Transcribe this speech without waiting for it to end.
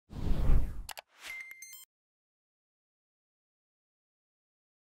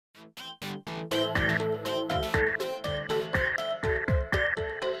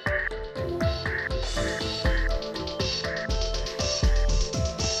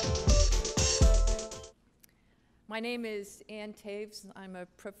name is Ann Taves. I'm a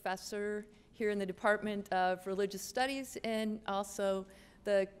professor here in the Department of Religious Studies and also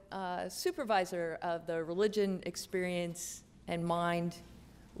the supervisor of the Religion, Experience, and Mind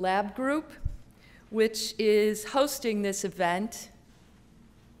Lab Group, which is hosting this event.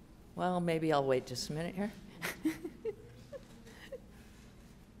 Well, maybe I'll wait just a minute here.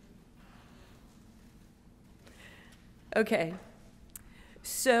 Okay,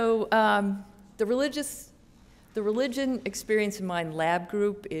 so the Religion, Experience, and Mind Lab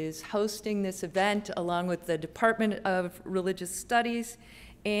Group is hosting this event along with the Department of Religious Studies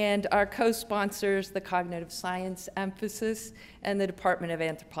and our co-sponsors, the Cognitive Science Emphasis and the Department of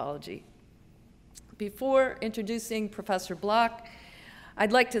Anthropology. Before introducing Professor Block,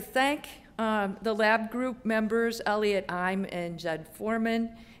 I'd like to thank the lab group members, Elliot Eim and Jed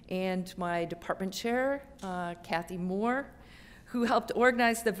Foreman, and my department chair, Kathy Moore, who helped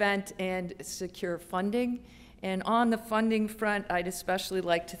organize the event and secure funding. And on the funding front, I'd especially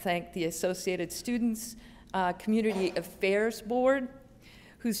like to thank the Associated Students Community Affairs Board,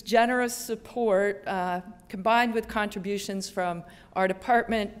 whose generous support, combined with contributions from our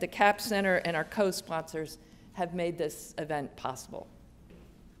department, the CAP Center, and our co-sponsors, have made this event possible.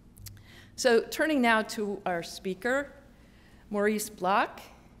 So turning now to our speaker, Maurice Block.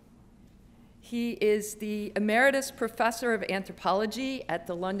 He is the Emeritus Professor of Anthropology at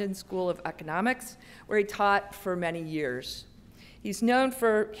the London School of Economics, where he taught for many years. He's known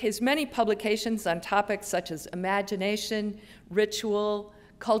for his many publications on topics such as imagination, ritual,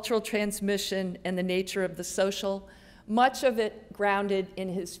 cultural transmission, and the nature of the social, much of it grounded in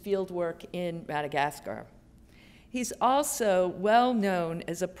his fieldwork in Madagascar. He's also well known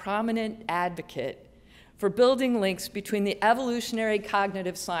as a prominent advocate for building links between the evolutionary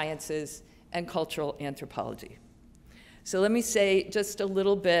cognitive sciences and cultural anthropology. So let me say just a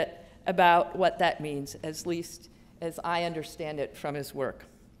little bit about what that means, at least as I understand it from his work.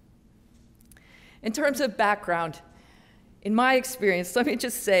 In terms of background, in my experience, let me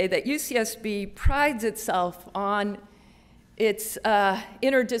just say that UCSB prides itself on its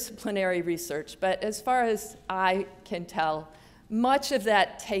interdisciplinary research, but as far as I can tell, much of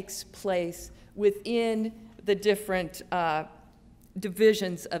that takes place within the different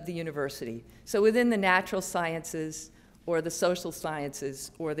divisions of the university. So within the natural sciences or the social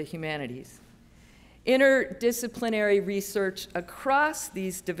sciences or the humanities. Interdisciplinary research across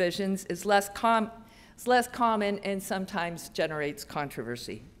these divisions is less common and sometimes generates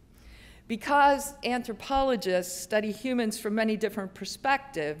controversy. Because anthropologists study humans from many different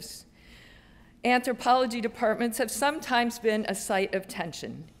perspectives, anthropology departments have sometimes been a site of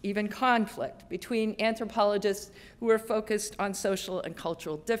tension, even conflict, between anthropologists who are focused on social and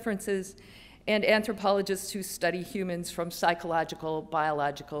cultural differences and anthropologists who study humans from psychological,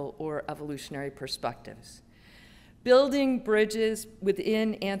 biological, or evolutionary perspectives. Building bridges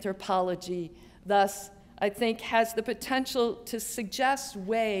within anthropology, thus, I think, has the potential to suggest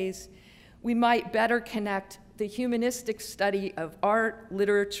ways we might better connect the humanistic study of art,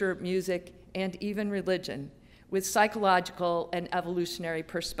 literature, music, and even religion, with psychological and evolutionary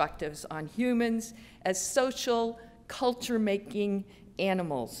perspectives on humans as social, culture-making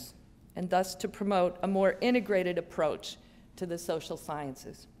animals, and thus to promote a more integrated approach to the social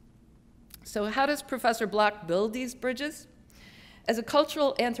sciences. So how does Professor Block build these bridges? As a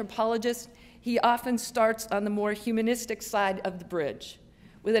cultural anthropologist, he often starts on the more humanistic side of the bridge,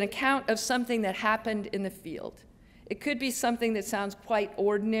 with an account of something that happened in the field. It could be something that sounds quite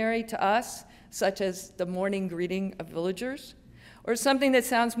ordinary to us, such as the morning greeting of villagers, or something that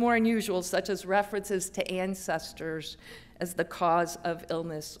sounds more unusual, such as references to ancestors as the cause of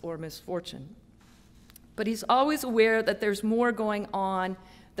illness or misfortune. But he's always aware that there's more going on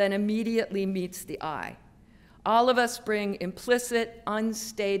than immediately meets the eye. All of us bring implicit,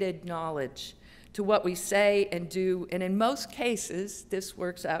 unstated knowledge to what we say and do, and in most cases, this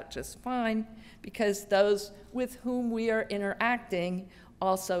works out just fine because those with whom we are interacting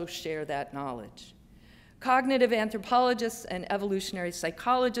also share that knowledge. Cognitive anthropologists and evolutionary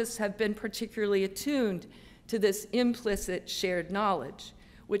psychologists have been particularly attuned to this implicit shared knowledge,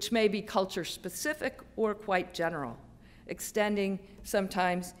 which may be culture-specific or quite general, extending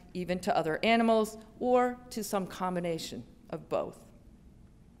sometimes even to other animals or to some combination of both.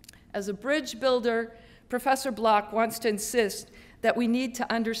 As a bridge builder, Professor Block wants to insist that we need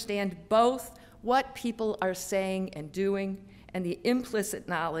to understand both what people are saying and doing and the implicit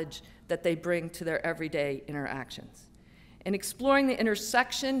knowledge that they bring to their everyday interactions. In exploring the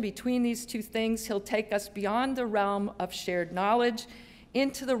intersection between these two things, he'll take us beyond the realm of shared knowledge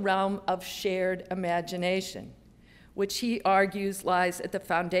into the realm of shared imagination, which he argues lies at the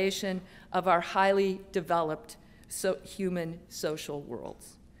foundation of our highly developed human social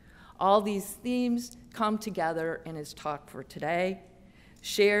worlds. All these themes come together in his talk for today: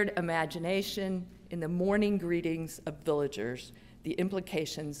 shared imagination in the morning greetings of villagers, the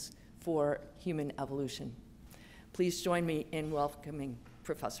implications for human evolution. Please join me in welcoming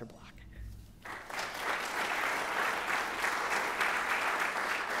Professor Block.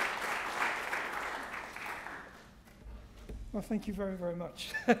 Well, thank you very, very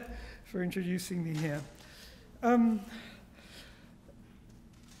much for introducing me here.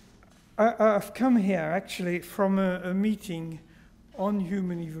 I've come here actually from a meeting on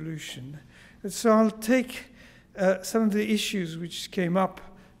human evolution. And so I'll take some of the issues which came up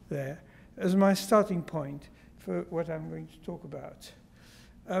there as my starting point for what I'm going to talk about.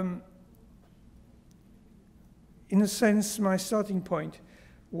 In a sense, my starting point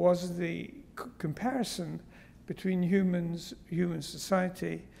was the comparison between human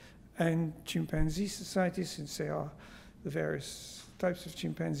society and chimpanzee society, since they are the various types of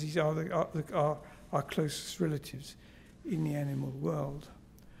chimpanzees are our closest relatives in the animal world.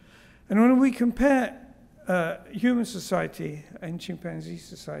 And when we compare human society and chimpanzee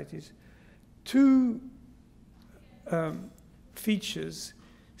societies, two features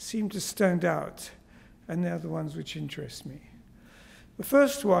seem to stand out, and they're the ones which interest me. The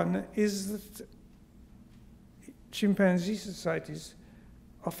first one is that chimpanzee societies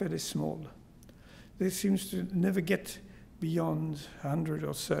are fairly small. They seem to never get beyond 100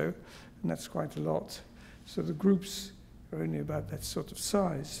 or so, and that's quite a lot. So the groups are only about that sort of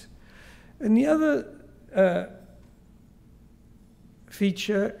size. And the other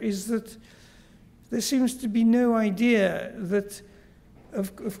feature is that there seems to be no idea that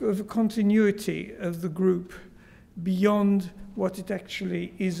of a continuity of the group beyond what it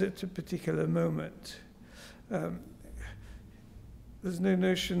actually is at a particular moment. There's no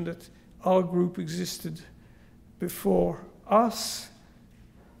notion that our group existed before us,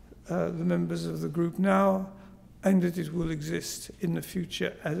 the members of the group now, and that it will exist in the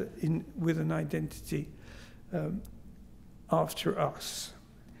future with an identity after us.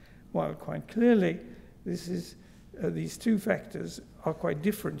 While quite clearly, these two factors are quite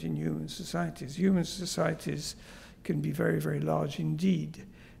different in human societies. Human societies can be very, very large indeed.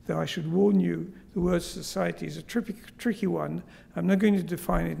 Though I should warn you, the word society is a tricky one. I'm not going to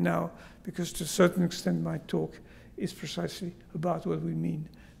define it now, because to a certain extent my talk is precisely about what we mean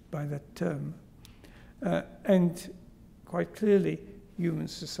by that term. And quite clearly, human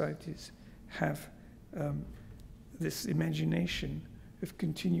societies have this imagination of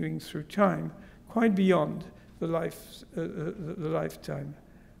continuing through time, quite beyond the lifetime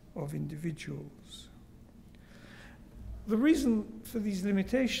of individuals. The reason for these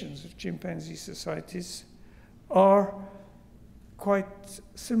limitations of chimpanzee societies are quite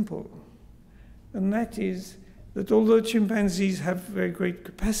simple, and that is that although chimpanzees have very great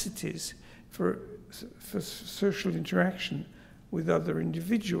capacities for social interaction with other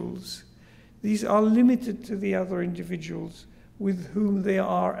individuals, these are limited to the other individuals with whom they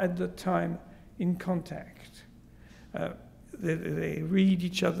are at the time in contact. They read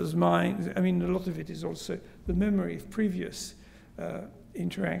each other's minds. I mean, a lot of it is also the memory of previous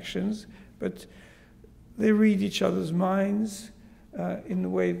interactions, but they read each other's minds in the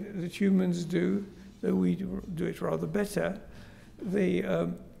way that humans do, though we do it rather better. They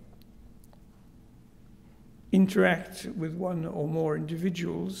interact with one or more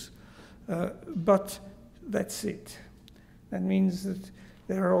individuals, but that's it. That means that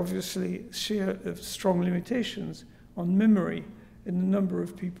there are obviously strong limitations on memory in the number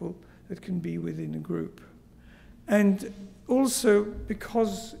of people that can be within a group. And also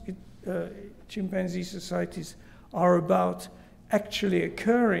because chimpanzee societies are about actually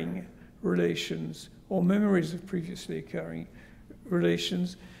occurring relations or memories of previously occurring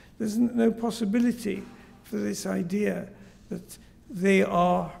relations, there's no possibility for this idea that they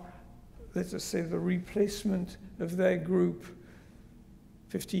are, let us say, the replacement of their group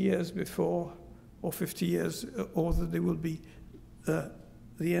 50 years before, or 50 years, or that they will be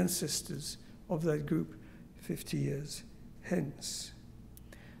the ancestors of that group 50 years hence.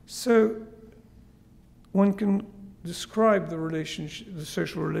 So one can describe the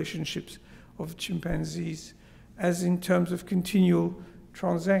social relationships of chimpanzees as in terms of continual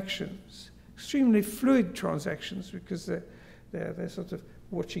transactions, extremely fluid transactions, because they're sort of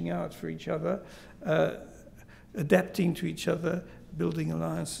watching out for each other, adapting to each other, building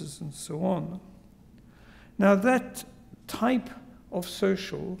alliances, and so on. Now that type of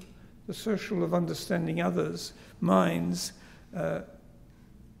social, the social of understanding others' minds,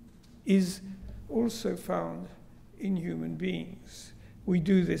 is also found in human beings. We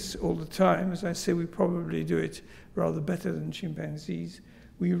do this all the time. As I say, we probably do it rather better than chimpanzees.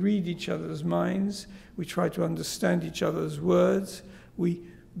 We read each other's minds. We try to understand each other's words. We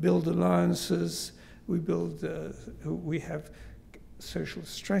build alliances. We have social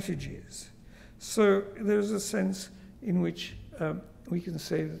strategies. So there's a sense in which we can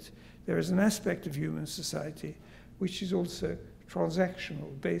say that there is an aspect of human society which is also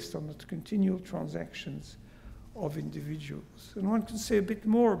transactional, based on the continual transactions of individuals. And one can say a bit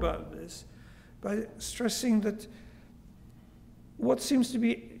more about this by stressing that what seems to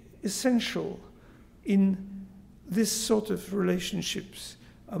be essential in this sort of relationships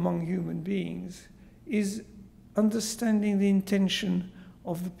among human beings is understanding the intention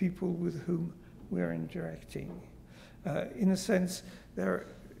of the people with whom we're interacting. In a sense,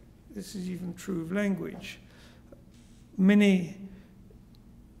 this is even true of language. Many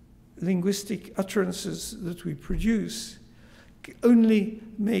linguistic utterances that we produce only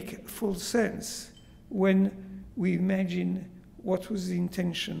make full sense when we imagine what was the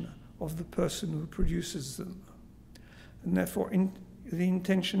intention of the person who produces them. And therefore, the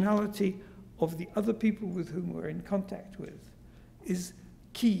intentionality of the other people with whom we're in contact with is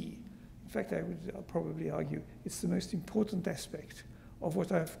key. In fact, I'll probably argue it's the most important aspect of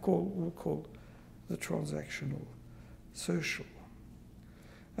what we'll call the transactional social.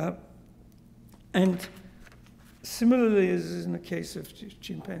 And similarly, as in the case of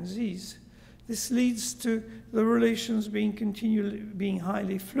chimpanzees, this leads to the relations being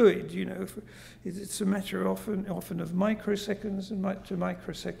highly fluid. You know, it's a matter often of microseconds and to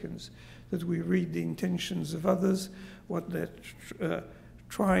microseconds that we read the intentions of others, what they're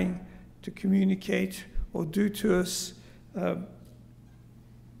trying to communicate or do to us. And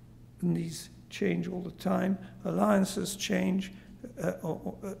these change all the time. Alliances change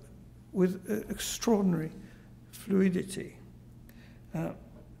with extraordinary fluidity.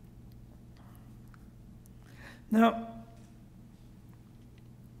 Now,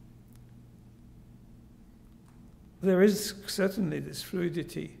 there is certainly this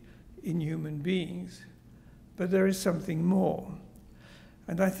fluidity in human beings, but there is something more.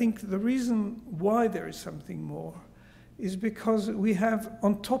 And I think the reason why there is something more is because we have,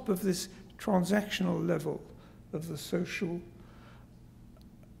 on top of this transactional level of the social,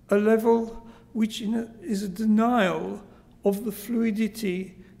 a level which is a denial of the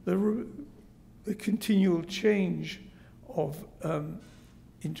fluidity, the continual change of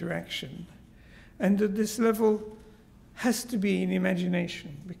interaction. And that this level has to be in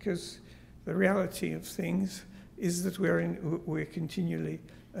imagination, because the reality of things is that we're continually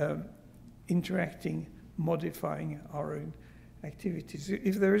interacting, modifying our own activities.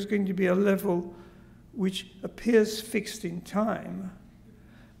 If there is going to be a level which appears fixed in time,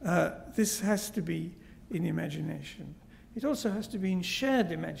 this has to be in imagination. It also has to be in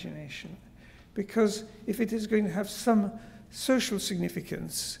shared imagination, because if it is going to have some social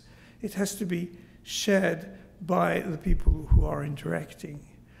significance, it has to be shared by the people who are interacting.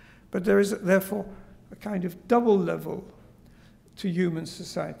 But there is therefore a kind of double level to human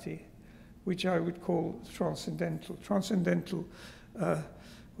society, which I would call transcendental. Transcendental,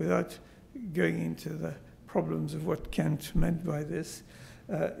 without going into the problems of what Kant meant by this,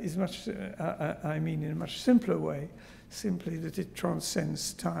 is much, I mean in a much simpler way, simply that it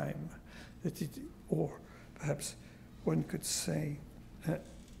transcends time, that it, or perhaps one could say,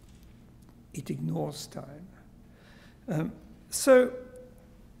 it ignores time. So,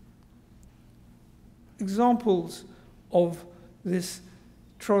 examples of this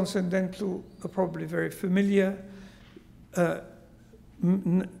transcendental are probably very familiar.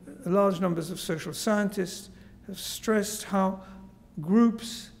 Large numbers of social scientists have stressed how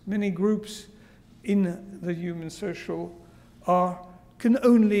many groups in the human social can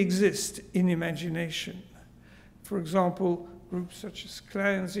only exist in imagination. For example, groups such as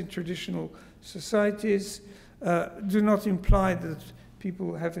clans in traditional societies do not imply that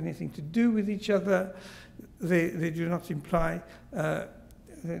people have anything to do with each other. They do not imply that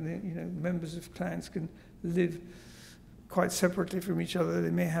members of clans can live quite separately from each other.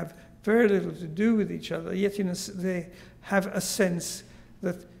 They may have very little to do with each other, yet they have a sense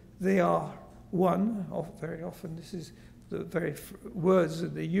that they are one. Very often this is the very words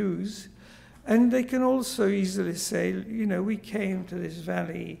that they use. And they can also easily say, we came to this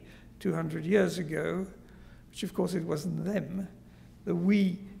valley 200 years ago, which of course it wasn't them. The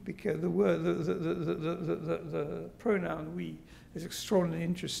we, because the word, the pronoun we is extraordinarily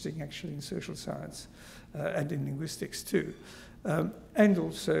interesting actually in social science and in linguistics too. And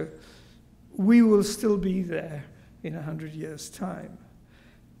also, we will still be there in 100 years' time.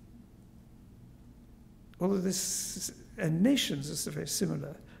 All of this and nations are very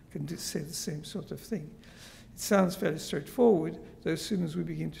similar, can say the same sort of thing. It sounds fairly straightforward, though as soon as we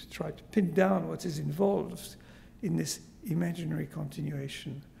begin to try to pin down what is involved in this imaginary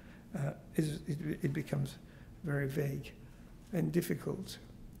continuation, it becomes very vague and difficult.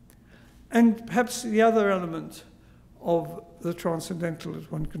 And perhaps the other element of the transcendental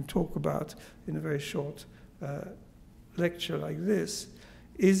that one can talk about in a very short lecture like this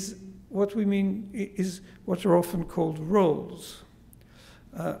is what we mean is what are often called roles.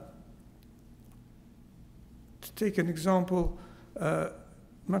 To take an example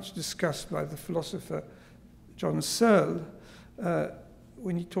much discussed by the philosopher John Searle,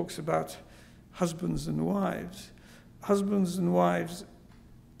 when he talks about husbands and wives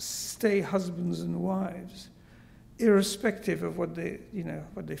stay husbands and wives, irrespective of what they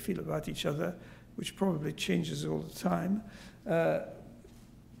feel about each other, which probably changes all the time.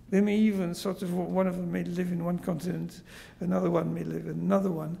 They may even one of them may live in one continent, another one may live in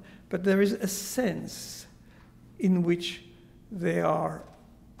another one, but there is a sense in which they are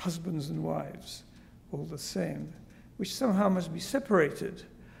husbands and wives all the same, which somehow must be separated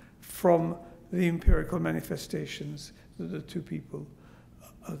from the empirical manifestations that the two people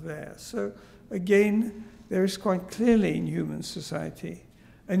are there. So again, there is quite clearly in human society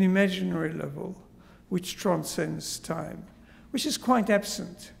an imaginary level which transcends time, which is quite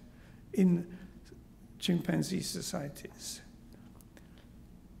absent in chimpanzee societies.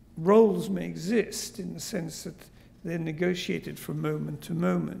 Roles may exist in the sense that they're negotiated from moment to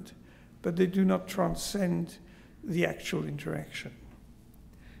moment, but they do not transcend the actual interaction.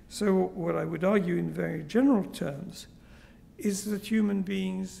 So what I would argue in very general terms is that human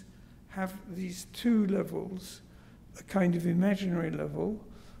beings have these two levels, a kind of imaginary level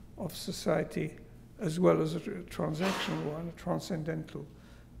of society as well as a transactional one, a transcendental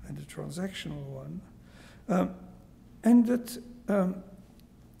and a transactional one, and that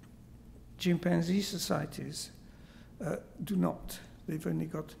chimpanzee societies do not. They've only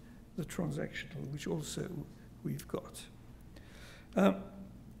got the transactional, which also we've got.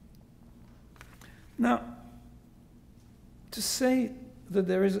 Now, to say that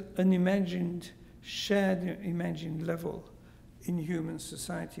there is an shared imagined level in human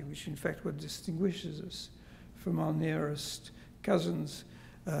society, which in fact what distinguishes us from our nearest cousins,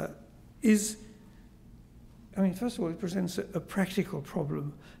 first of all, it presents a practical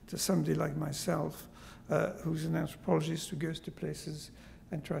problem to somebody like myself, who's an anthropologist who goes to places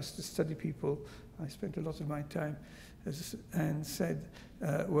and tries to study people. I spent a lot of my time, as Anne said,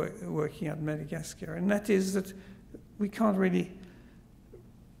 working at Madagascar, and that is that we can't really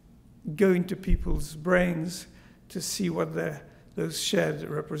go into people's brains to see what those shared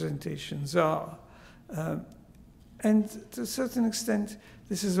representations are. And to a certain extent,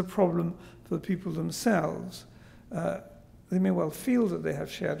 this is a problem for the people themselves. They may well feel that they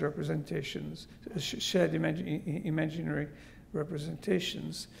have shared representations, shared imaginary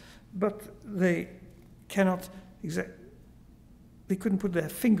representations, but they cannot they couldn't put their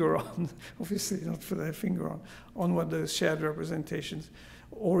finger on, obviously not put their finger on what those shared representations,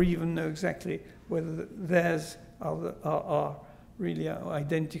 or even know exactly whether theirs are really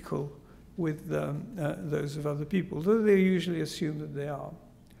identical with those of other people, though they usually assume that they are.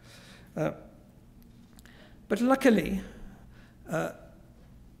 But luckily,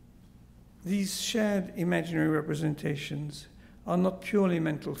 these shared imaginary representations are not purely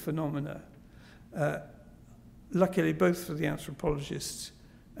mental phenomena. Luckily, both for the anthropologists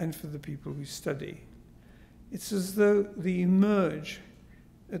and for the people who study. It's as though they emerge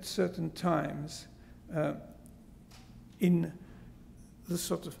at certain times in the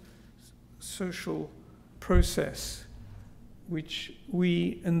sort of social process which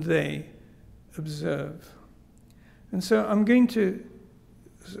we and they observe. And so I'm going to,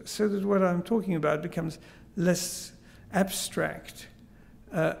 so that what I'm talking about becomes less abstract,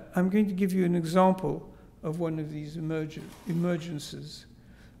 I'm going to give you an example of one of these emergences,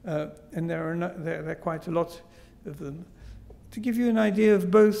 and there are quite a lot of them, to give you an idea of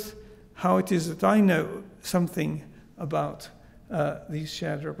both how it is that I know something about these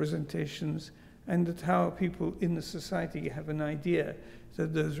shared representations, and that how people in the society have an idea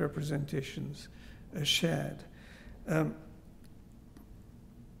that those representations are shared. In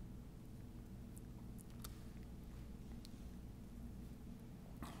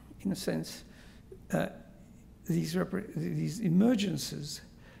a sense, these emergences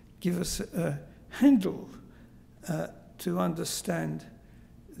give us a handle to understand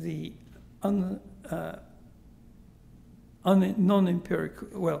the non-empirical,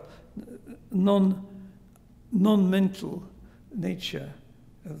 well, non-mental nature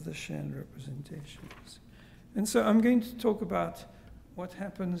of the shared representations. And so I'm going to talk about what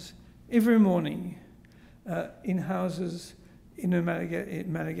happens every morning in houses in a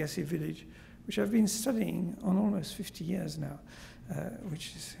Malagasy village, which I've been studying on almost 50 years now,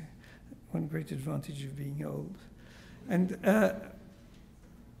 which is one great advantage of being old. And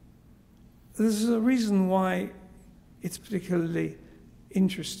there's a reason why it's particularly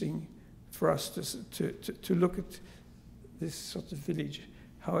interesting for us to look at this sort of village,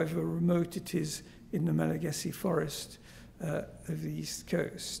 however remote it is in the Malagasy forest of the East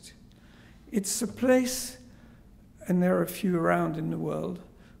Coast. It's a place, and there are a few around in the world,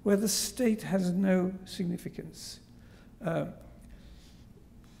 where the state has no significance. I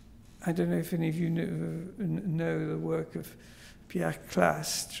don't know if any of you know the work of Pierre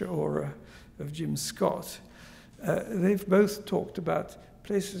Clastre or of Jim Scott. They've both talked about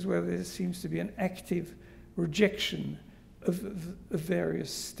places where there seems to be an active rejection of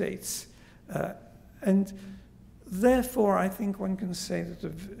various states. And therefore, I think one can say that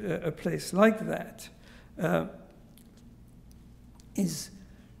a place like that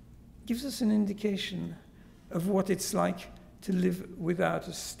gives us an indication of what it's like to live without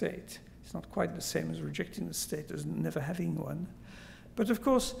a state. It's not quite the same as rejecting the state as never having one. But of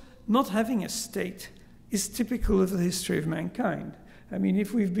course, not having a state is typical of the history of mankind. I mean,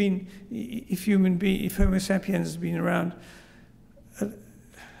 if Homo sapiens has been around at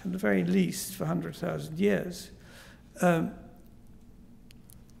the very least for 100,000 years, and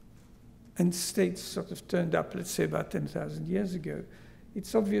states sort of turned up, let's say, about 10,000 years ago,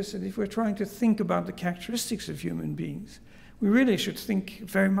 it's obvious that if we're trying to think about the characteristics of human beings, we really should think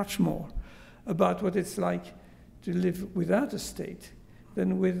very much more about what it's like to live without a state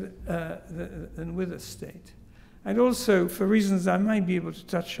than with a state. And also, for reasons I might be able to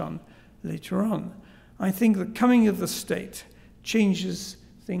touch on later on, I think the coming of the state changes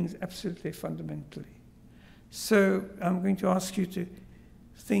things absolutely fundamentally. So I'm going to ask you to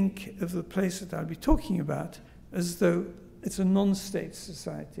think of the place that I'll be talking about as though it's a non-state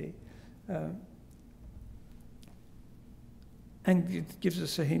society. And it gives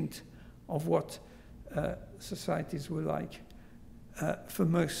us a hint of what societies were like for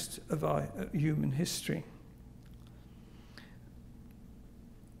most of our human history.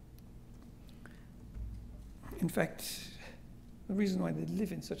 In fact, the reason why they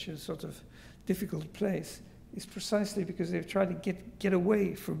live in such a sort of difficult place is precisely because they've tried to get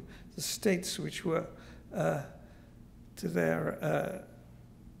away from the states which were to their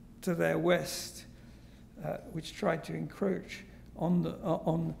west, which tried to encroach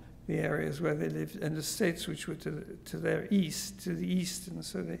on the areas where they lived, and the states which were to the east, and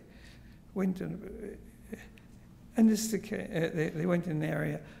so they went they went in an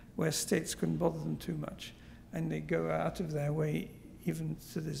area where states couldn't bother them too much, and they go out of their way, even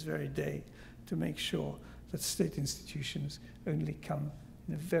to this very day, to make sure that state institutions only come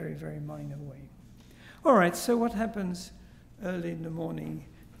in a very, very minor way. All right, so what happens early in the morning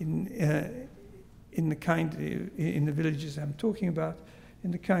in the villages I'm talking about,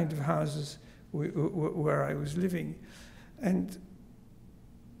 in the kind of houses where I was living? And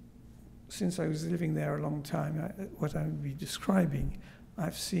since I was living there a long time, what I will be describing,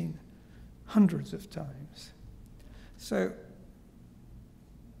 I've seen hundreds of times. So,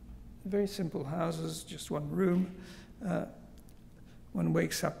 very simple houses, just one room. One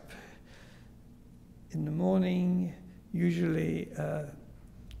wakes up in the morning, usually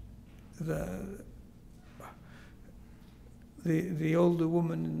the older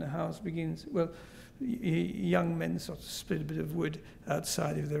woman in the house begins, well, young men sort of split a bit of wood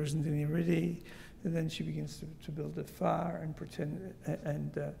outside if there isn't any ready, and then she begins to build a fire and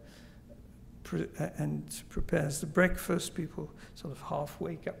prepares the breakfast. People sort of half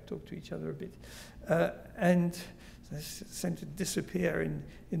wake up, talk to each other a bit, and they seem to disappear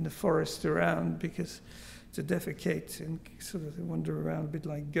in the forest around because to defecate and sort of wander around a bit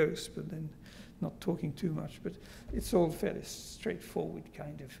like ghosts, but then not talking too much. But it's all fairly straightforward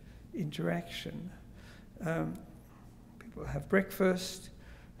kind of interaction. People have breakfast.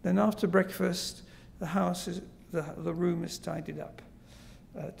 Then after breakfast, the room is tidied up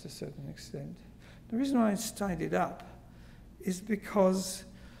to a certain extent. The reason why it's tidied up is because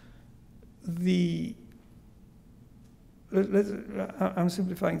I'm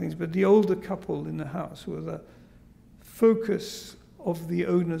simplifying things, but the older couple in the house were the focus of the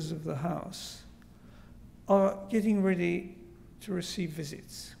owners of the house, are getting ready to receive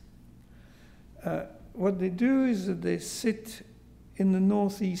visits. What they do is that they sit in the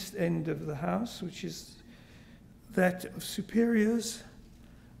northeast end of the house, which is that of superiors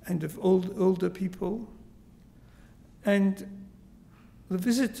and of older people, and the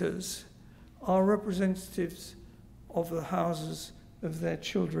visitors are representatives of the houses of their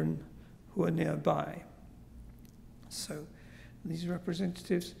children who are nearby. So these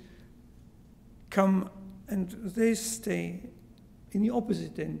representatives come and they stay in the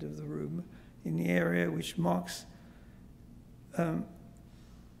opposite end of the room, in the area which marks a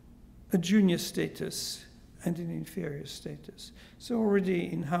junior status and an inferior status. So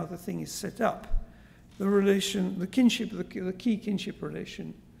already in how the thing is set up, the relation, the kinship, the key kinship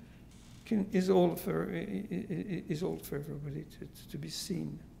relation is all for everybody to be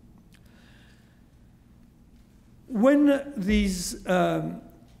seen. When these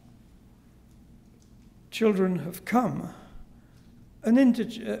children have come,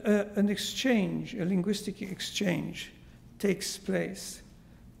 an exchange, a linguistic exchange, takes place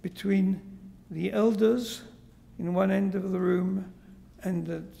between the elders in one end of the room and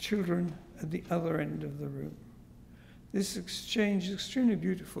the children at the other end of the room. This exchange is extremely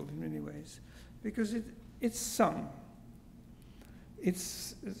beautiful in many ways because it's sung.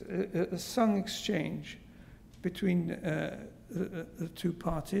 It's a sung exchange between the two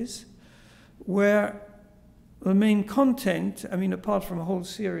parties, where the main content, I mean, apart from a whole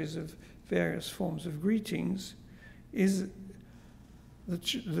series of various forms of greetings, is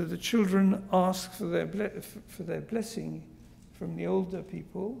the children ask for their blessing from the older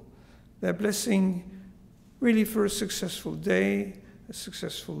people, their blessing really for a successful day, a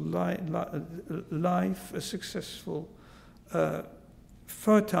successful life, a successful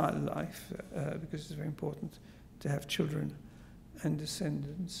fertile life, because it's very important to have children and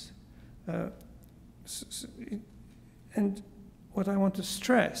descendants. And what I want to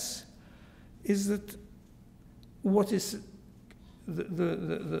stress is that what is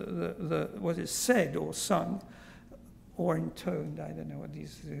what is said or sung or intoned, I don't know what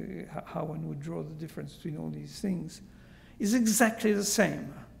these, how one would draw the difference between all these things, is exactly the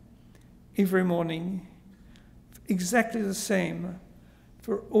same every morning, exactly the same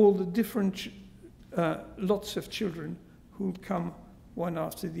for all the different lots of children who come one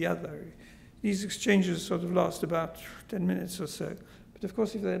after the other. These exchanges sort of last about 10 minutes or so. But of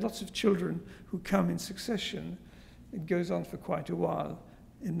course, if there are lots of children who come in succession, it goes on for quite a while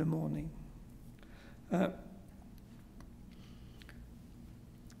in the morning.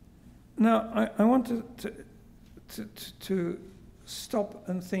 Now, I want to stop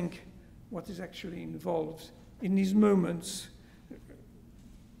and think what is actually involved in these moments.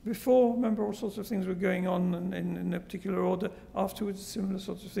 Before, remember, all sorts of things were going on in a particular order. Afterwards, similar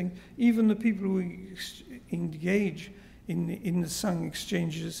sorts of thing. Even the people who engage in the sung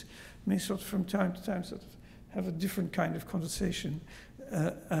exchanges may sort of, from time to time, sort of have a different kind of conversation,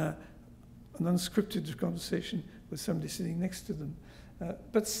 an unscripted conversation with somebody sitting next to them.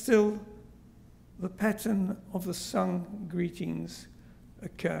 But still, the pattern of the sung greetings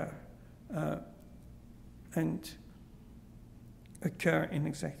occur and occur in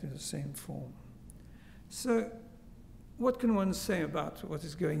exactly the same form. So, what can one say about what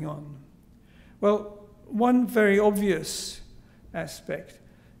is going on? Well, one very obvious aspect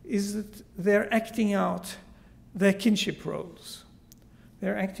is that they're acting out their kinship roles.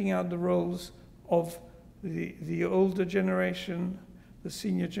 They're acting out the roles of the older generation, the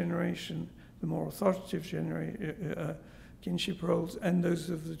senior generation, the more authoritative kinship roles, and those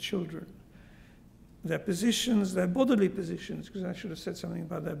of the children. Their positions, their bodily positions, because I should have said something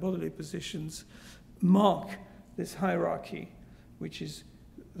about their bodily positions, mark this hierarchy, which is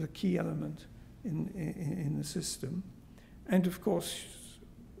the key element in the system. And of course,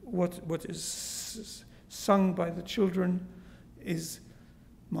 what is sung by the children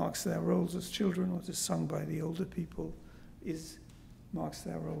marks their roles as children. What is sung by the older people marks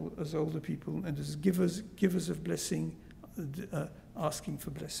their role as older people and as givers of blessing, asking for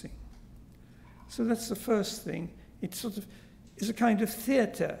blessing. So that's the first thing. It sort of is a kind of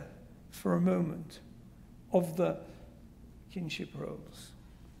theatre for a moment of the kinship roles.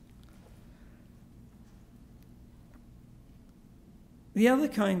 The other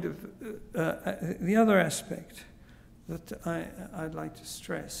kind of, the other aspect that I'd like to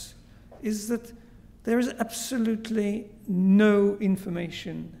stress is that there is absolutely no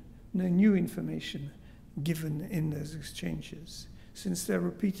information, no new information given in those exchanges, since they're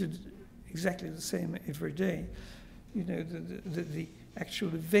repeated exactly the same every day. You know, the actual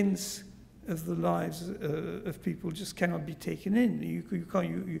events of the lives of people just cannot be taken in. You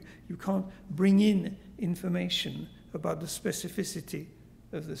can't bring in information about the specificity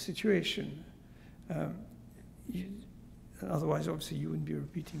of the situation. Otherwise, obviously, you wouldn't be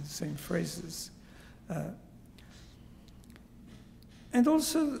repeating the same phrases. And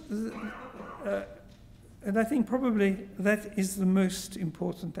also, and I think probably that is the most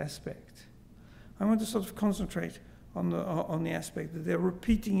important aspect. I want to sort of concentrate on the aspect that they're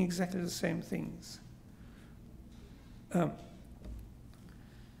repeating exactly the same things.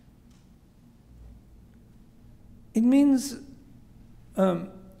 It means,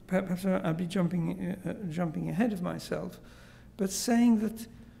 perhaps I'll be jumping ahead of myself, but saying that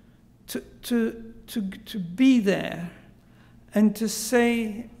to be there and to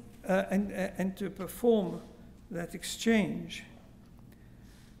say and to perform that exchange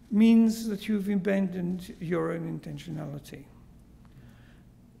means that you've abandoned your own intentionality.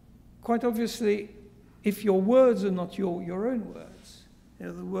 Quite obviously, if your words are not your own words,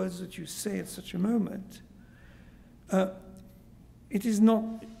 the words that you say at such a moment, it is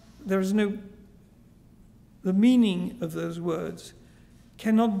not, there is no, the meaning of those words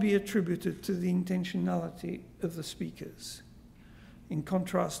cannot be attributed to the intentionality of the speakers. In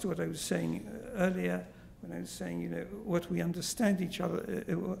contrast to what I was saying earlier, when I was saying, what we understand each other,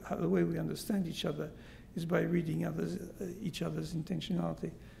 the way we understand each other is by reading each other's intentionality.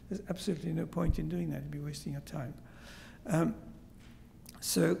 There's absolutely no point in doing that. You'd be wasting your time.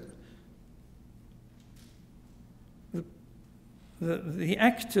 So the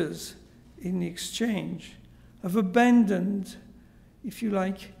actors in the exchange have abandoned, if you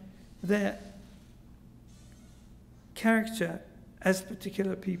like, their character as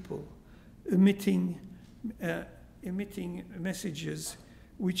particular people, emitting messages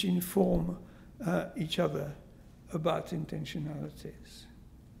which inform each other about intentionalities.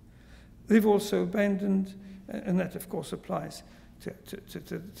 They've also abandoned, and that of course applies to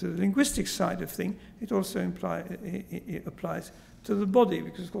the linguistic side of things, it also applies to the body,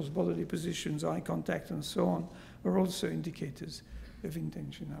 because of course bodily positions, eye contact and so on are also indicators of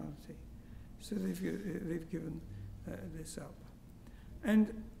intentionality. So they've given this up.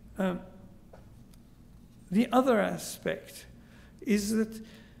 And the other aspect is that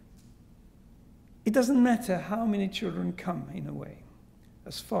it doesn't matter how many children come, in a way,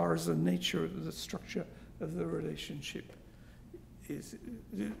 as far as the nature of the structure of the relationship is.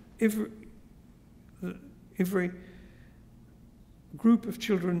 Every group of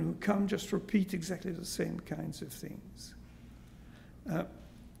children who come just repeat exactly the same kinds of things.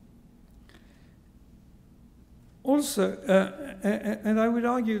 Also, and I would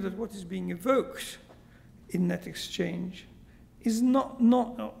argue that what is being evoked in that exchange is not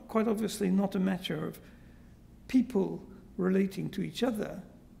quite obviously not a matter of people relating to each other,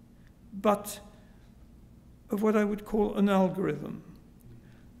 but of what I would call an algorithm,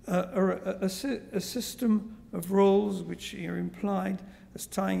 or a system of roles which are implied as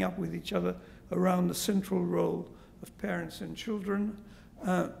tying up with each other around the central role of parents and children.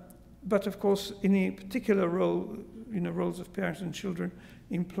 But of course, in a particular role, roles of parents and children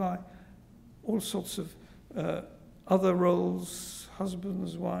imply all sorts of other roles,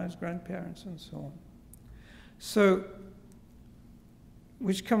 husbands, wives, grandparents, and so on. So,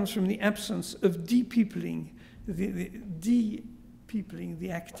 which comes from the absence of de-peopling, de-peopling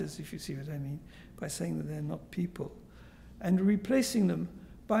the actors, if you see what I mean, by saying that they're not people, and replacing them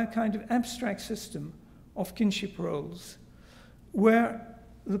by a kind of abstract system of kinship roles, where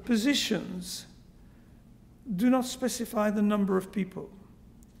the positions do not specify the number of people.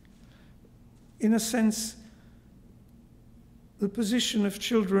 In a sense, the position of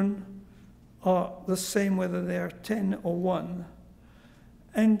children are the same whether they are 10 or 1.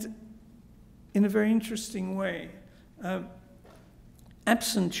 And in a very interesting way,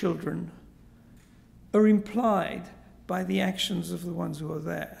 absent children are implied by the actions of the ones who are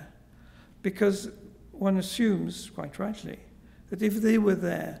there, because one assumes, quite rightly, that if they were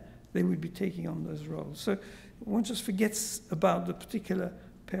there, they would be taking on those roles. So one just forgets about the particular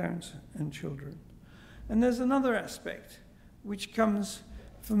parents and children. And there's another aspect which comes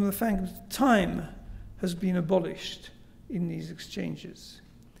from the fact that time has been abolished in these exchanges.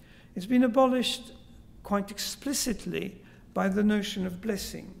 It's been abolished quite explicitly by the notion of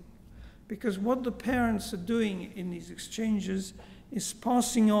blessing, because what the parents are doing in these exchanges is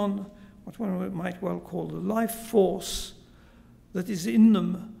passing on what one might well call the life force that is in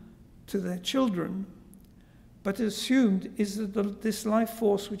them to their children, but assumed is that this life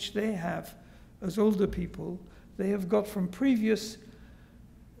force which they have as older people, they have got from previous,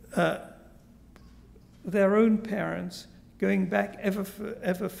 their own parents, going back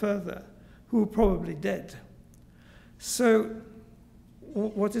ever further, who are probably dead. So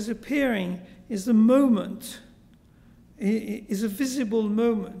what is appearing is the moment, is a visible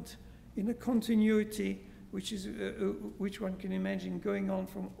moment in a continuity which one can imagine going on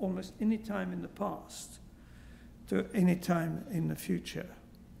from almost any time in the past to any time in the future.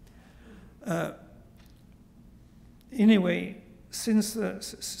 Anyway, since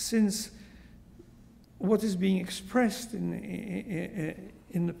what is being expressed in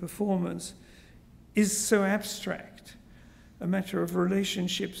the performance is so abstract, a matter of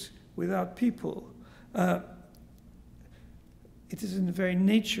relationships without people. It is in the very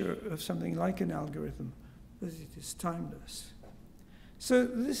nature of something like an algorithm that it is timeless. So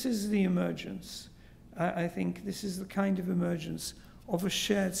this is the emergence. I think this is the kind of emergence of a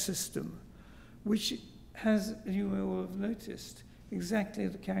shared system, which has, you may all have noticed, exactly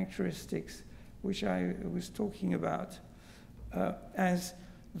the characteristics which I was talking about as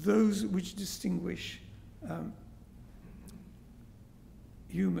those which distinguish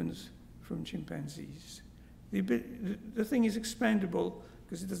humans from chimpanzees. The thing is expandable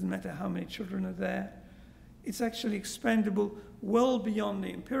because it doesn't matter how many children are there. It's actually expandable well beyond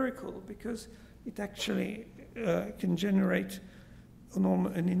the empirical because it actually can generate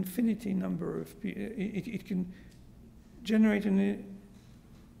an infinity number of people. It can generate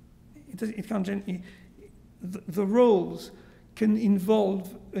the roles can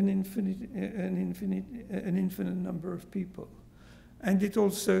involve an infinite number of people. And it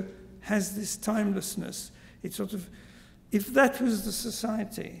also has this timelessness. It's sort of, if that was the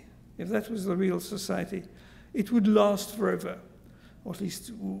society, if that was the real society, it would last forever, or at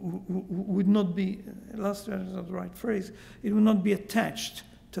least would not be, last forever is not the right phrase, it would not be attached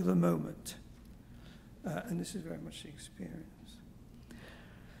to the moment. And this is very much the experience.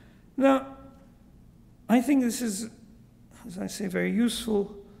 Now, I think this is, as I say, very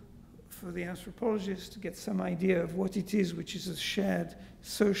useful for the anthropologist to get some idea of what it is which is a shared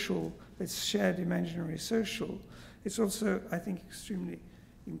social, it's shared imaginary social. It's also, I think, extremely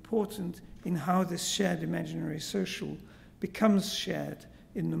important in how this shared imaginary social becomes shared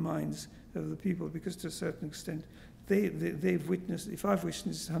in the minds of the people, because to a certain extent, they've witnessed, if I've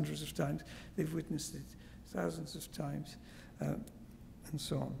witnessed it hundreds of times, they've witnessed it thousands of times, and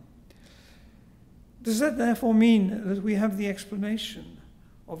so on. Does that therefore mean that we have the explanation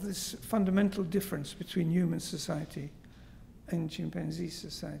of this fundamental difference between human society and chimpanzee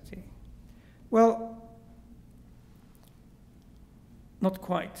society? Well, not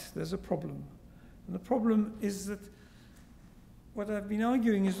quite. There's a problem. And the problem is that what I've been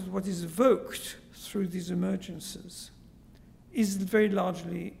arguing is that what is evoked through these emergences is very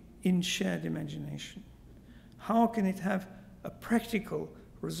largely in shared imagination. How can it have a practical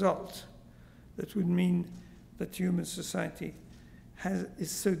result that would mean that human society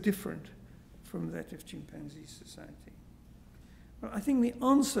is so different from that of chimpanzee society? Well, I think the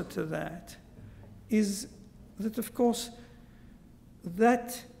answer to that is that, of course,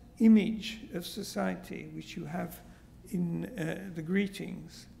 that image of society which you have in the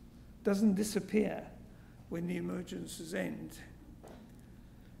greetings doesn't disappear when the emergences end,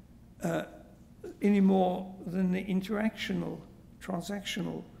 any more than the interactional,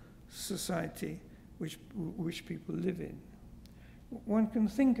 transactional society which people live in. One can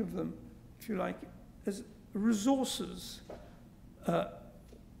think of them, if you like, as resources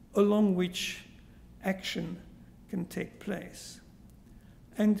along which action can take place.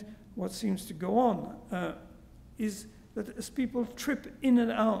 And what seems to go on is that as people trip in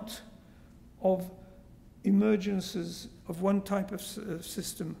and out of emergences of one type of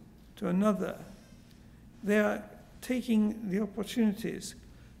system to another, they are taking the opportunities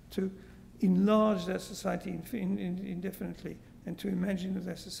to enlarge their society indefinitely and to imagine that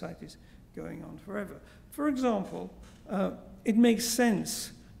their societies going on forever. For example, it makes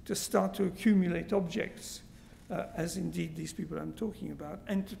sense to start to accumulate objects, as indeed these people I'm talking about,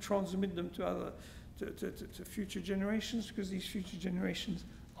 and to transmit them to future generations, because these future generations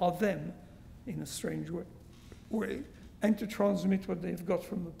are them in a strange way, and to transmit what they've got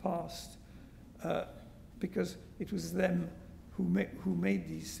from the past, because it was them who made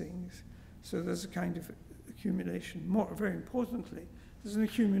these things. So there's a kind of accumulation. Very importantly, there's an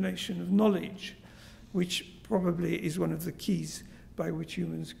accumulation of knowledge, which probably is one of the keys by which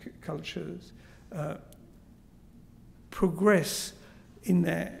humans' cultures progress in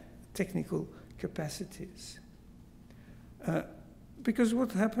their technical capacities. Because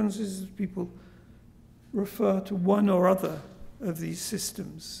what happens is that people refer to one or other of these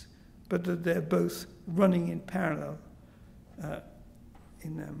systems, but that they're both running in parallel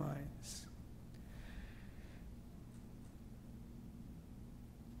in their minds.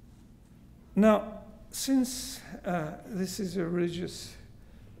 Now, since this is a religious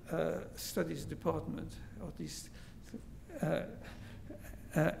studies department, or at least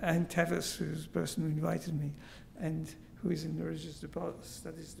Anne Tavis, who's the person who invited me, and who is in the religious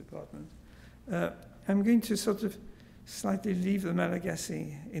studies department, I'm going to sort of slightly leave the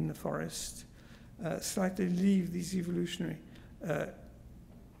Malagasy in the forest, slightly leave these evolutionary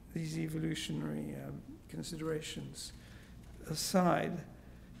considerations aside,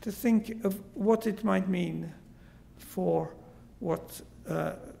 to think of what it might mean for what,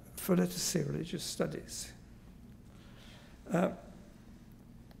 for let us say, religious studies. I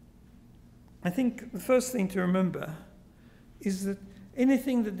think the first thing to remember is that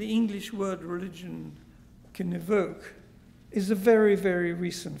anything that the English word religion can evoke is a very, very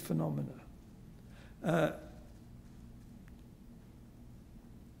recent phenomenon.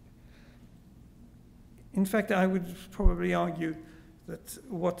 In fact, I would probably argue that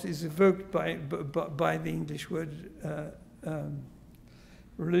what is evoked by the English word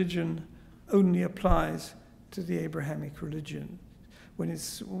religion only applies to the Abrahamic religion.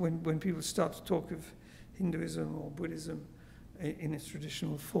 When people start to talk of Hinduism or Buddhism in its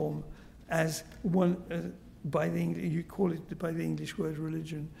traditional form as one, you call it by the English word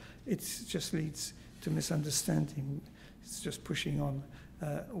religion, it just leads to misunderstanding. It's just pushing on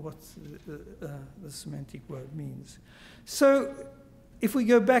what the semantic word means. So if we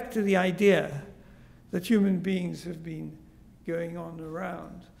go back to the idea that human beings have been going on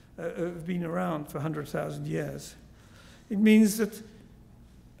around, have been around for 100,000 years, it means that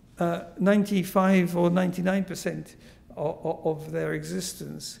 95 or 99% of their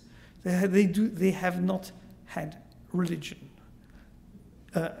existence, they have not had religion.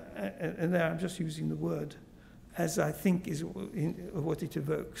 And there I'm just using the word as I think is what it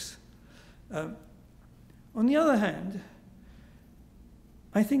evokes. On the other hand,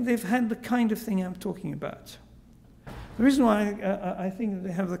 I think they've had the kind of thing I'm talking about. The reason why I think that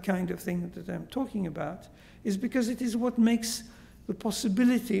they have the kind of thing that I'm talking about is because it is what makes the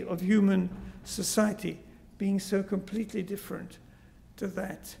possibility of human society being so completely different to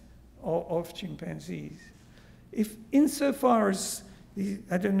that of chimpanzees. If insofar as,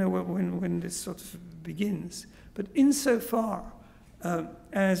 I don't know when this sort of begins, but insofar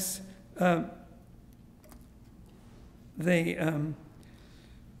as they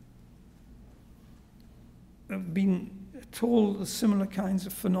have been told the similar kinds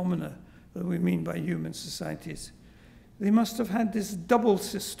of phenomena that we mean by human societies, they must have had this double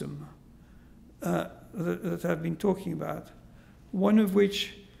system that I've been talking about, one of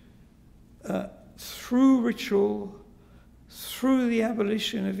which, through ritual, through the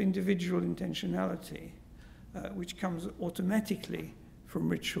abolition of individual intentionality, which comes automatically from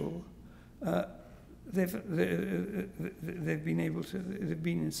ritual, they've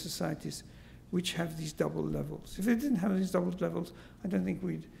been in societies which have these double levels. If they didn't have these double levels, I don't think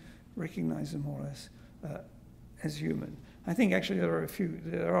we'd recognize them more or less as human. I think actually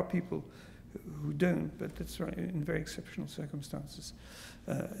there are people who don't, but that's right, in very exceptional circumstances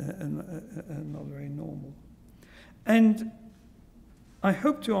and not very normal. And I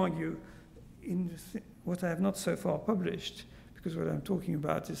hope to argue in what I have not so far published, because what I'm talking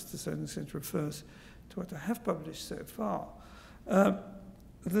about is to a certain extent refers to what I have published so far,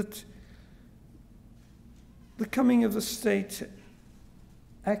 that the coming of the state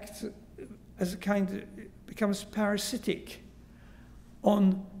acts as a kind of, becomes parasitic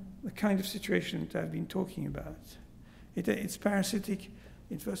on the kind of situation that I've been talking about. It's parasitic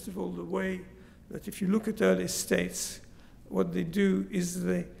in, first of all, the way that if you look at early states, what they do is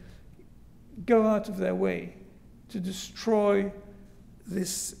they go out of their way to destroy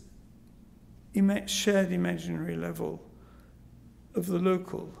this shared imaginary level of the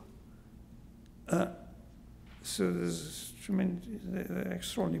local. So there's they're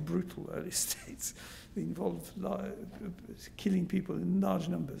extraordinarily brutal early states. They involve killing people in large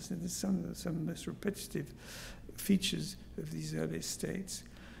numbers. And there's some of the most repetitive features of these early states.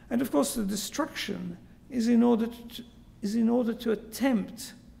 And of course, the destruction is in order to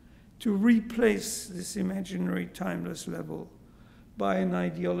attempt to replace this imaginary timeless level by an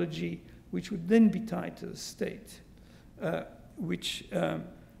ideology which would then be tied to the state, and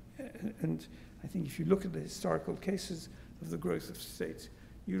I think if you look at the historical cases of the growth of states,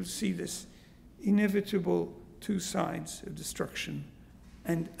 you'll see this inevitable two sides of destruction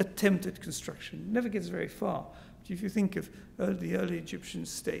and attempted construction. It never gets very far. But if you think of the early Egyptian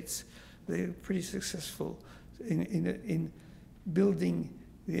states, they were pretty successful in building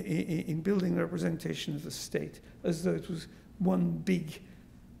the representation of the state as though it was one big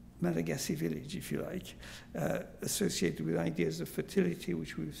Malagasy village, if you like, associated with ideas of fertility,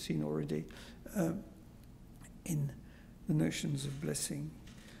 which we've seen already in the notions of blessing.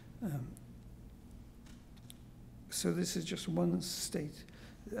 So this is just one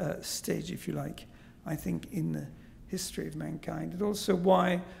stage, if you like, I think, in the history of mankind. And also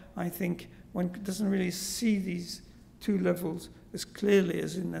why I think one doesn't really see these two levels as clearly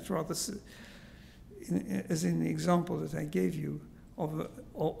as in that rather, as in the example that I gave you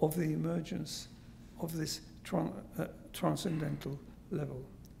of the emergence of this transcendental level.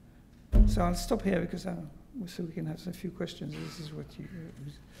 So I'll stop here because so we can have a few questions. This is what you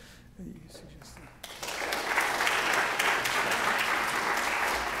suggested.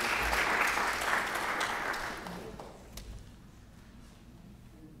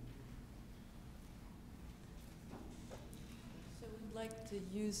 So we'd like to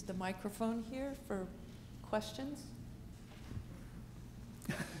use the microphone here for questions.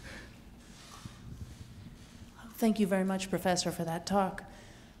 Thank you very much, Professor, for that talk.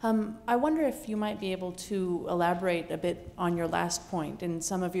 I wonder if you might be able to elaborate a bit on your last point. In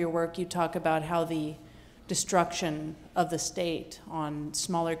some of your work, you talk about how the destruction of the state on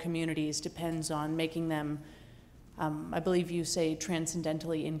smaller communities depends on making them, I believe you say,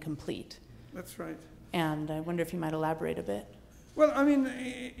 transcendentally incomplete. That's right. And I wonder if you might elaborate a bit. Well, I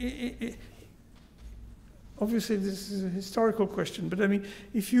mean, obviously this is a historical question, but I mean,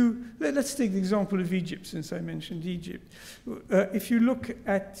 if you, let's take the example of Egypt, since I mentioned Egypt. If you look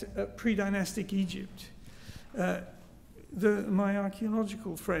at pre-dynastic Egypt, my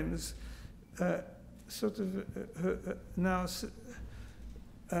archaeological friends sort of now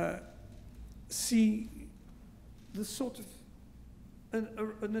see the sort of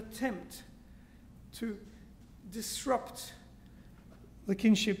an attempt to disrupt the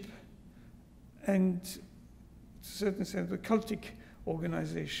kinship and, to a certain extent, the cultic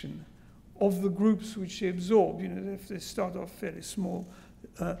organization of the groups which they absorb. You know, if they start off fairly small,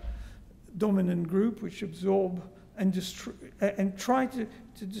 dominant group which absorb and destroy and try to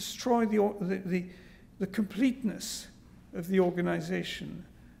destroy the completeness of the organization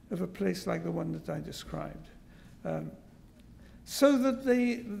of a place like the one that I described, so that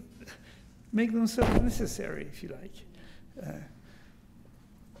they make themselves necessary, if you like.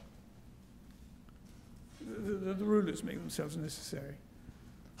 The rulers make themselves necessary.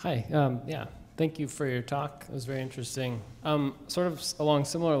 Hi, yeah, thank you for your talk. It was very interesting. Sort of along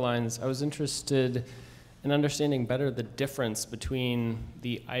similar lines, I was interested in understanding better the difference between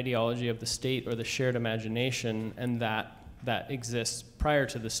the ideology of the state or the shared imagination and that exists prior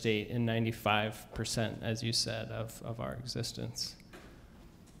to the state in 95%, as you said, of our existence.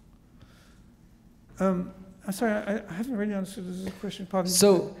 I'm sorry, I haven't really understood this question. Pardon.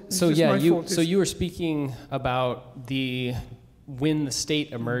 So yeah, you were speaking about when the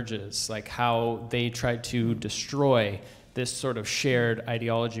state emerges, like how they try to destroy this sort of shared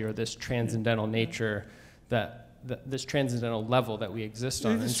ideology or this transcendental nature, this transcendental level that we exist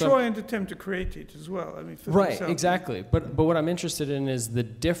on. They destroy and attempt to create it as well. I mean, right, exactly. But what I'm interested in is the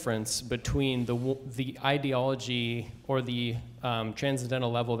difference between the ideology or the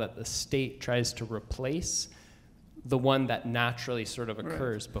transcendental level that the state tries to replace, the one that naturally sort of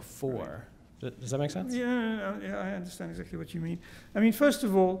occurs before. Right. Does that make sense? Yeah, I understand exactly what you mean. I mean, first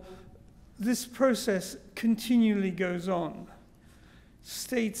of all, this process continually goes on.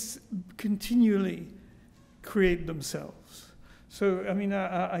 States continually create themselves. So, I mean,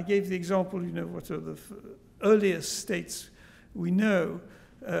 I gave the example, you know, what are the earliest states we know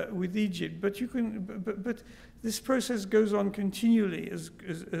with Egypt, but this process goes on continually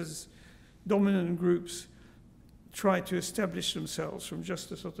as dominant groups try to establish themselves from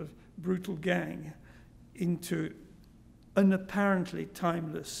just a sort of brutal gang into an apparently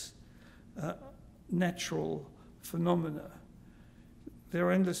timeless natural phenomena.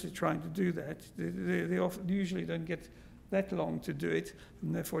 They're endlessly trying to do that. They usually don't get that long to do it,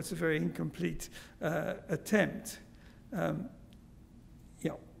 and therefore it's a very incomplete attempt.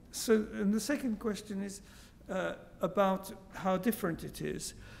 Yeah. So, and the second question is about how different it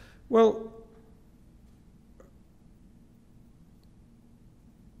is. Well,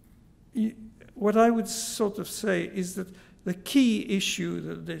 what I would sort of say is that the key issue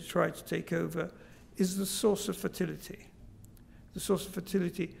that they try to take over is the source of fertility. The source of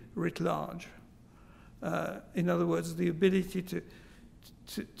fertility writ large. In other words, the ability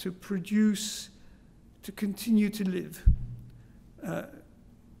to produce, to continue to live.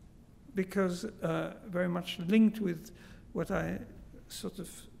 Because very much linked with what I sort of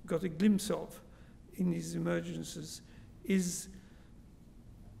got a glimpse of in these emergences is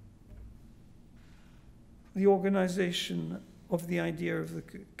the organization of the idea of the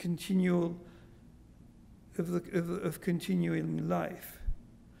continual, of continuing life.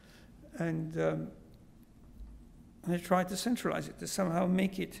 And I tried to centralize it, to somehow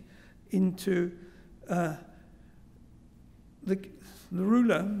make it into the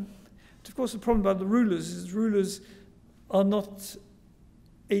ruler. But of course, the problem about the rulers is rulers are not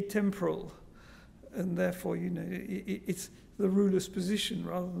atemporal, and therefore, you know, it's the ruler's position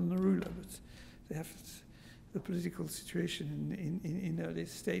rather than the ruler. But they have the political situation in early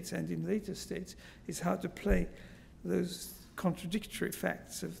states and in later states, is how to play those contradictory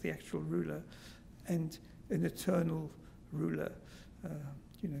facts of the actual ruler and an eternal ruler.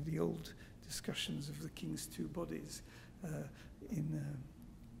 You know, the old discussions of the king's two bodies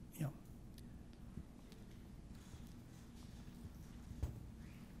yeah.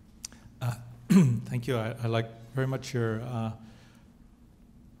 Thank you. I like very much your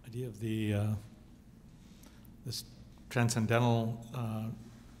idea of the this transcendental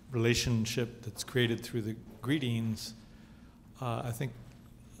relationship that's created through the greetings. I think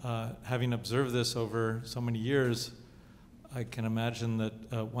having observed this over so many years, I can imagine that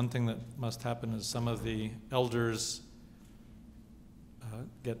one thing that must happen is some of the elders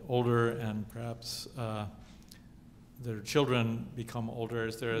get older and perhaps their children become older.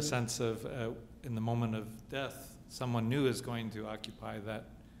 Is there a sense of, in the moment of death, someone new is going to occupy that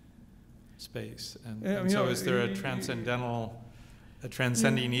space? And so is there a transcendental, a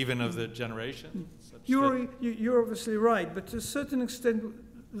transcending even of the generation? You're obviously right, but to a certain extent,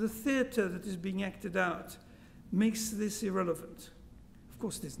 the theatre that is being acted out makes this irrelevant. Of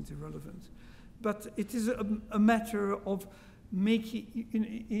course it isn't irrelevant, but it is a matter of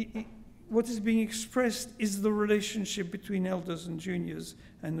making, what is being expressed is the relationship between elders and juniors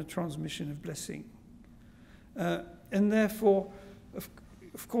and the transmission of blessing. And therefore,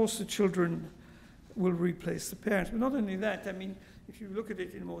 of course, the children will replace the parents. But not only that, I mean, if you look at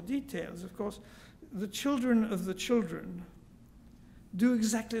it in more details, of course, the children of the children do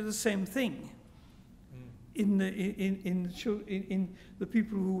exactly the same thing. In the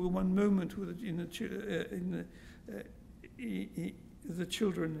people who one moment were the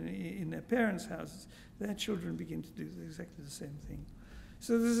children in their parents' houses, their children begin to do exactly the same thing.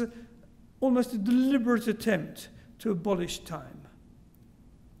 So there's almost a deliberate attempt to abolish time,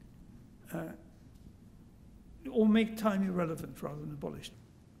 or make time irrelevant rather than abolish it.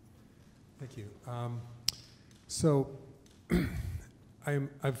 Thank you. So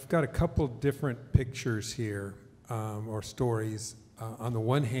I've got a couple different pictures here, or stories. On the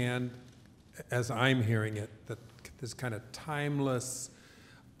one hand, as I'm hearing it, that this kind of timeless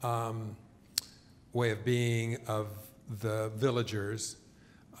way of being of the villagers,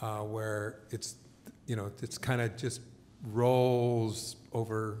 where it's, you know, it's kind of just rolls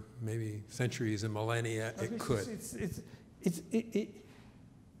over maybe centuries and millennia. It could.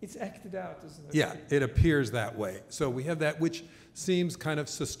 It's acted out, isn't it? Yeah, it appears that way. So we have that, which seems kind of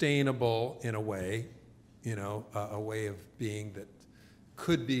sustainable in a way, you know, a way of being that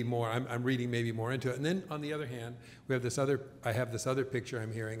could be more, I'm reading maybe more into it. And then on the other hand, we have this other, I have this other picture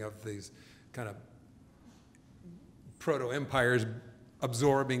I'm hearing of these kind of proto-empires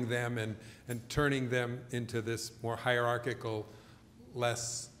absorbing them and turning them into this more hierarchical,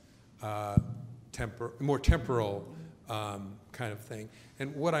 less more temporal kind of thing.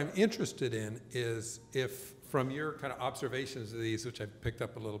 And what I'm interested in is if, from your kind of observations of these, which I've picked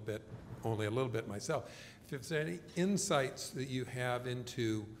up a little bit, only a little bit myself, if there's any insights that you have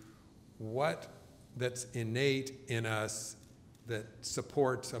into what that's innate in us that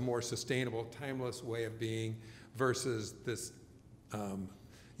supports a more sustainable, timeless way of being versus this,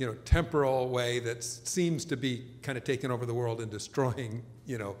 you know, temporal way that seems to be kind of taking over the world and destroying,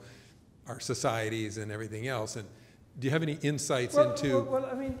 you know, our societies and everything else. And do you have any insights into? Well,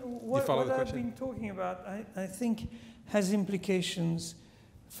 I mean, what I've been talking about, I think, has implications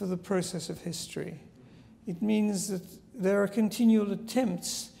for the process of history. It means that there are continual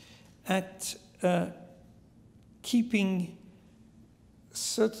attempts at keeping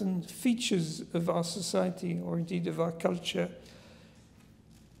certain features of our society, or indeed of our culture,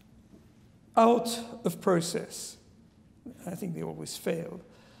 out of process. I think they always fail,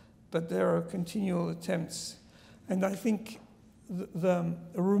 but there are continual attempts. And I think the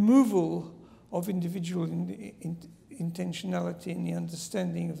removal of individual intentionality in the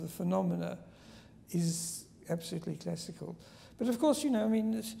understanding of the phenomena is absolutely classical. But of course, you know, I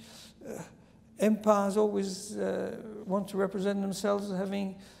mean, empires always want to represent themselves as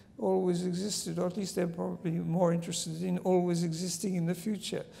having always existed, or at least they're probably more interested in always existing in the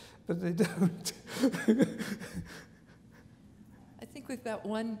future, but they don't. I think we've got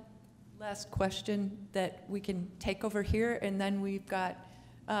one last question that we can take over here, and then we've got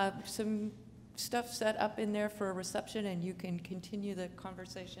some stuff set up in there for a reception, and you can continue the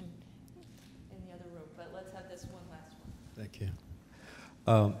conversation in the other room. But let's have this one last one. Thank you.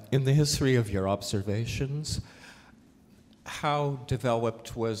 In the history of your observations, how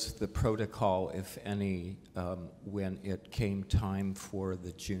developed was the protocol, if any, when it came time for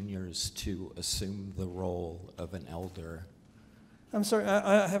the juniors to assume the role of an elder? I'm sorry,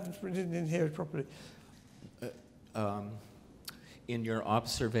 I didn't hear it properly. in your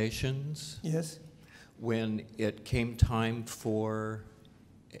observations, Yes. when it came time for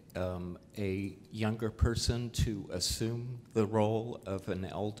a younger person to assume the role of an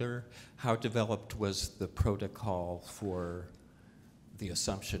elder, how developed was the protocol for the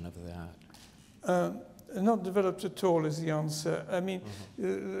assumption of that? Not developed at all is the answer. I mean,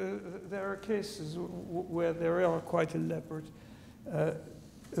 there are cases where there are quite elaborate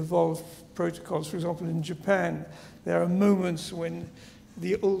evolved protocols. For example, in Japan, there are moments when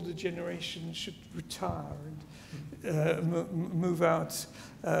the older generation should retire and move out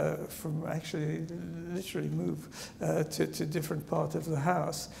from, actually, literally move to a different part of the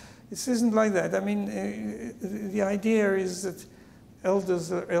house. This isn't like that. I mean, the idea is that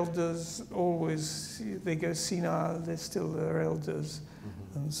elders are elders always. They go senile, they're still their elders,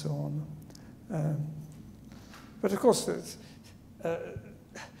 and so on. But of course,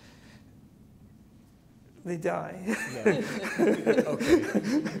 they die. Yeah. Okay.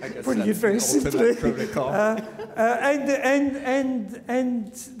 I guess Putting it that's very the ultimate simply. protocol. And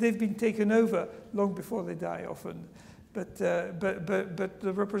they've been taken over long before they die often. But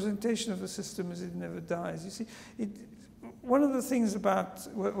the representation of the system is it never dies. You see, one of the things about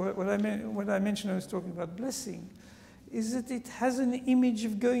what I mentioned when I was talking about blessing is that it has an image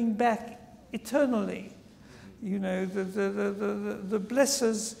of going back eternally. You know, the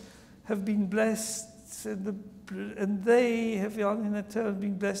blessers have been blessed, and they have in turn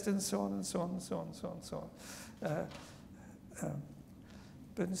been blessed, and so on and so on and so on and so on and so on.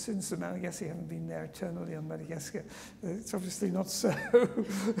 But since the Malagasy haven't been there eternally on Madagascar, it's obviously not so.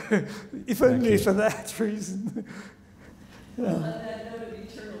 If only for that reason. Yeah.